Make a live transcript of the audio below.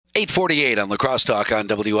8:48 on La Crosse Talk on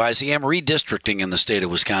WIZM. Redistricting in the state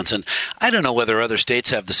of Wisconsin. I don't know whether other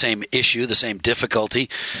states have the same issue, the same difficulty.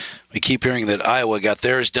 We keep hearing that Iowa got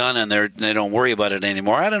theirs done and they don't worry about it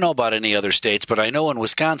anymore. I don't know about any other states, but I know in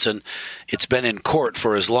Wisconsin it's been in court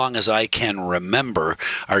for as long as I can remember.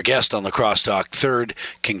 Our guest on La Crosse Talk, 3rd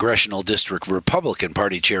Congressional District Republican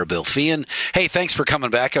Party Chair Bill Feehan. Hey, thanks for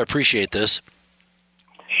coming back. I appreciate this.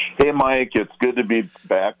 Hey, Mike, it's good to be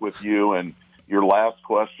back with you. And your last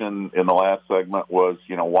question in the last segment was,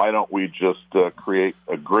 why don't we just create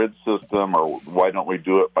a grid system, or why don't we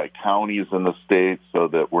do it by counties in the state so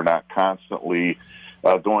that we're not constantly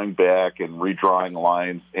going back and redrawing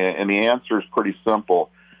lines? And the answer is pretty simple.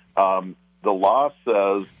 The law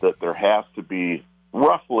says that there has to be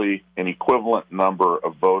roughly an equivalent number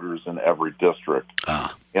of voters in every district.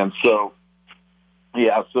 And so,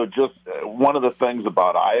 so just one of the things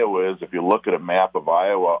about Iowa is if you look at a map of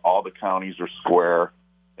Iowa, all the counties are square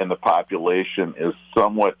and the population is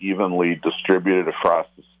somewhat evenly distributed across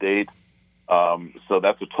the state. So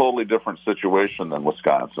that's a totally different situation than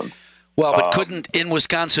Wisconsin. Well, but couldn't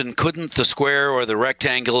the square or the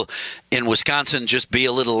rectangle in Wisconsin just be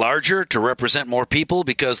a little larger to represent more people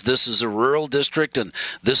because this is a rural district and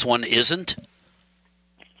this one isn't?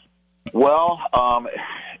 Well,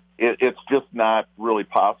 it's just not really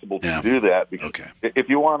possible to do that. Because if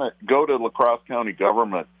you want to go to La Crosse County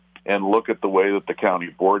government and look at the way that the county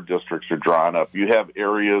board districts are drawn up, you have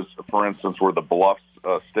areas, for instance, where the bluffs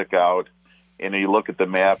stick out, and you look at the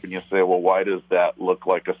map and you say, well, why does that look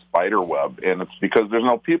like a spider web? And it's because there's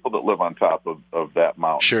no people that live on top of that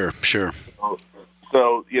mountain. Sure.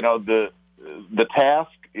 So, the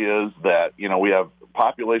task is that, we have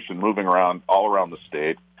population moving around all around the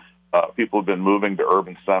state. People have been moving to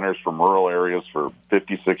urban centers from rural areas for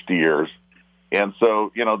 50, 60 years. And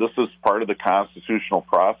so, this is part of the constitutional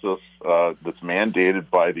process that's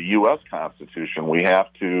mandated by the U.S. Constitution. We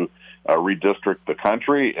have to redistrict the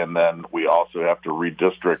country, and then we also have to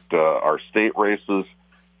redistrict our state races.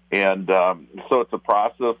 And so it's a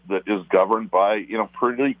process that is governed by,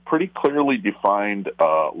 pretty clearly defined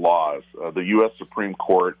laws. The U.S. Supreme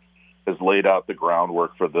Court has laid out the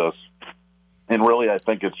groundwork for this. And really, I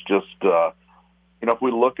think it's just, if we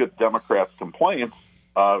look at Democrats' complaints,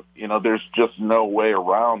 there's just no way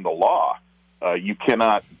around the law. You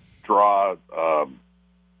cannot draw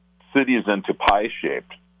cities into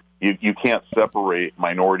pie-shaped. You can't separate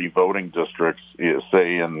minority voting districts,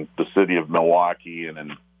 say, in the city of Milwaukee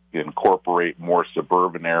and incorporate more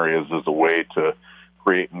suburban areas as a way to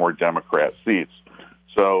create more Democrat seats.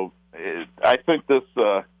 So I think this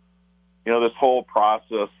whole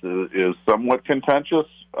process is somewhat contentious,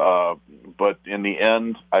 but in the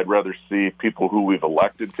end, I'd rather see people who we've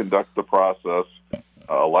elected conduct the process.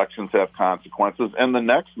 Elections have consequences, and the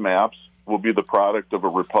next maps will be the product of a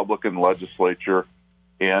Republican legislature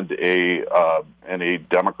and a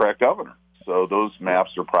Democrat governor. So those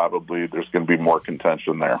maps are probably, there's going to be more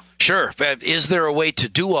contention there. Sure. Is there a way to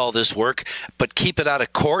do all this work but keep it out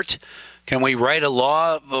of court? Can we write a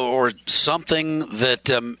law or something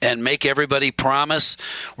that and make everybody promise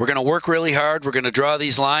we're going to work really hard, we're going to draw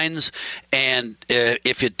these lines, and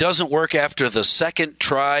if it doesn't work after the second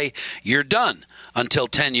try, you're done until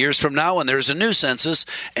 10 years from now when there's a new census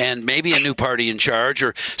and maybe a new party in charge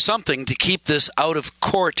or something to keep this out of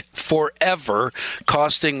court forever,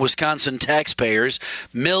 costing Wisconsin taxpayers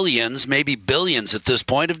millions, maybe billions at this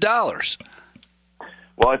point of dollars?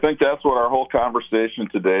 Well, I think that's what our whole conversation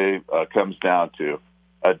today comes down to.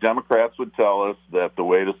 Democrats would tell us that the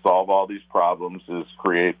way to solve all these problems is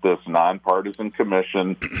create this nonpartisan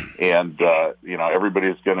commission, and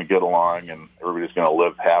everybody's going to get along and everybody's going to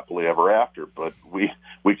live happily ever after. But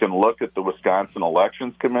we can look at the Wisconsin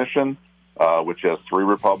Elections Commission, which has 3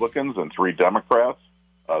 Republicans and 3 Democrats.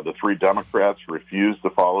 The 3 Democrats refused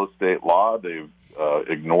to follow state law. They've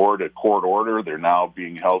ignored a court order. They're now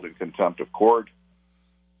being held in contempt of court.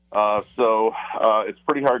 So it's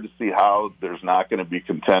pretty hard to see how there's not going to be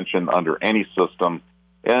contention under any system.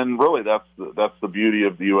 And really, that's the beauty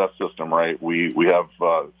of the U.S. system, right? We have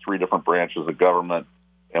 3 different branches of government,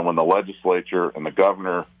 and when the legislature and the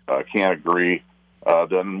governor can't agree,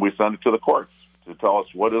 then we send it to the courts to tell us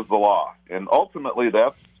what is the law. And ultimately,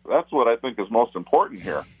 that's what I think is most important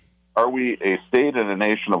here. Are we a state and a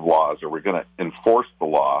nation of laws? Are we going to enforce the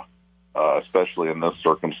law? Especially in this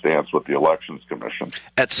circumstance with the Elections Commission.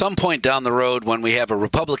 At some point down the road, when we have a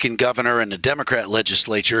Republican governor and a Democrat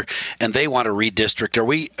legislature, and they want to redistrict,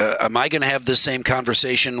 am I going to have this same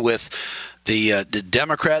conversation with the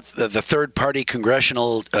Democrat, the third-party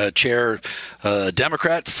congressional chair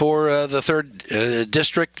Democrat for the 3rd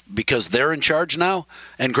district, because they're in charge now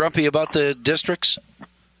and grumpy about the districts?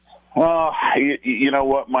 Well, you know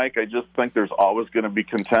what, Mike? I just think there's always going to be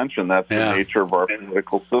contention. That's the nature of our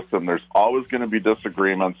political system. There's always going to be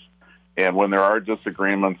disagreements. And when there are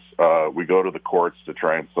disagreements, we go to the courts to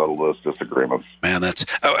try and settle those disagreements. Man, that's.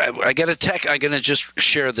 Oh, I get a text. I'm going to just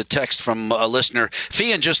share the text from a listener.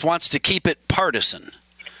 Fian just wants to keep it partisan.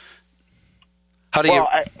 How do you?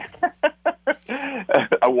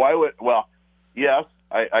 Why would? Well, yes,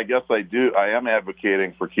 I guess I do. I am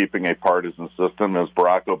advocating for keeping a partisan system. As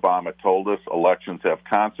Barack Obama told us, elections have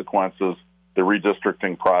consequences. The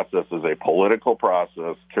redistricting process is a political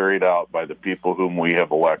process carried out by the people whom we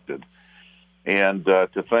have elected. And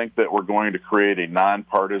to think that we're going to create a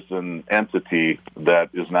nonpartisan entity that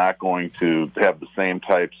is not going to have the same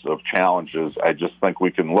types of challenges, I just think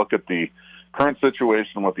we can look at the current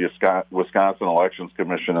situation with the Wisconsin Elections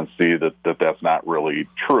Commission and see that that's not really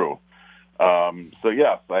true. So,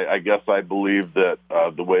 yes, I guess I believe that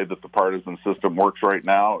the way that the partisan system works right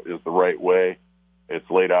now is the right way. It's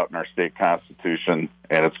laid out in our state constitution,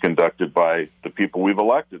 and it's conducted by the people we've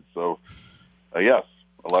elected. So, yes,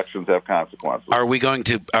 elections have consequences. Are we going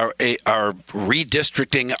to are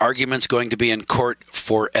redistricting arguments going to be in court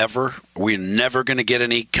forever? We're never going to get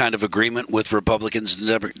any kind of agreement with Republicans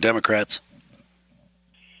and Democrats?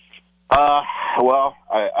 Well,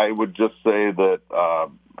 I would just say that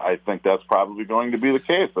I think that's probably going to be the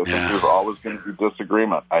case. I think there's always going to be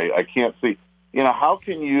disagreement. I can't see. You know, how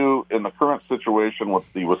can you, in the current situation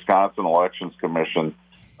with the Wisconsin Elections Commission,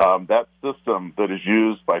 that system that is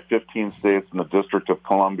used by 15 states in the District of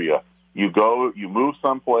Columbia, you move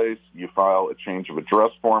someplace, you file a change of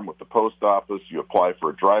address form with the post office, you apply for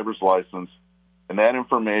a driver's license, and that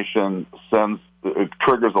information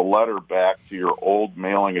triggers a letter back to your old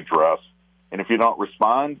mailing address. And if you don't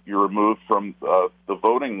respond, you're removed from the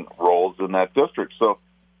voting rolls in that district. So,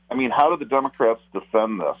 I mean, how do the Democrats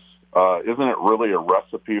defend this? Isn't it really a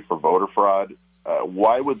recipe for voter fraud?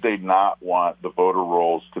 Why would they not want the voter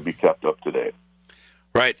rolls to be kept up to date?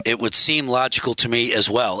 Right. It would seem logical to me as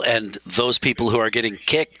well. And those people who are getting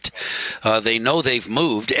kicked, they know they've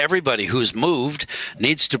moved. Everybody who's moved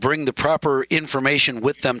needs to bring the proper information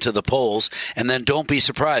with them to the polls. And then don't be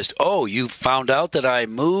surprised. Oh, you found out that I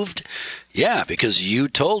moved? Yeah, because you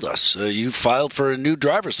told us. You filed for a new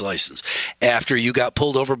driver's license after you got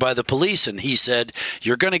pulled over by the police. And he said,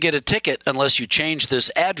 you're going to get a ticket unless you change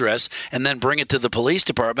this address and then bring it to the police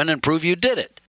department and prove you did it.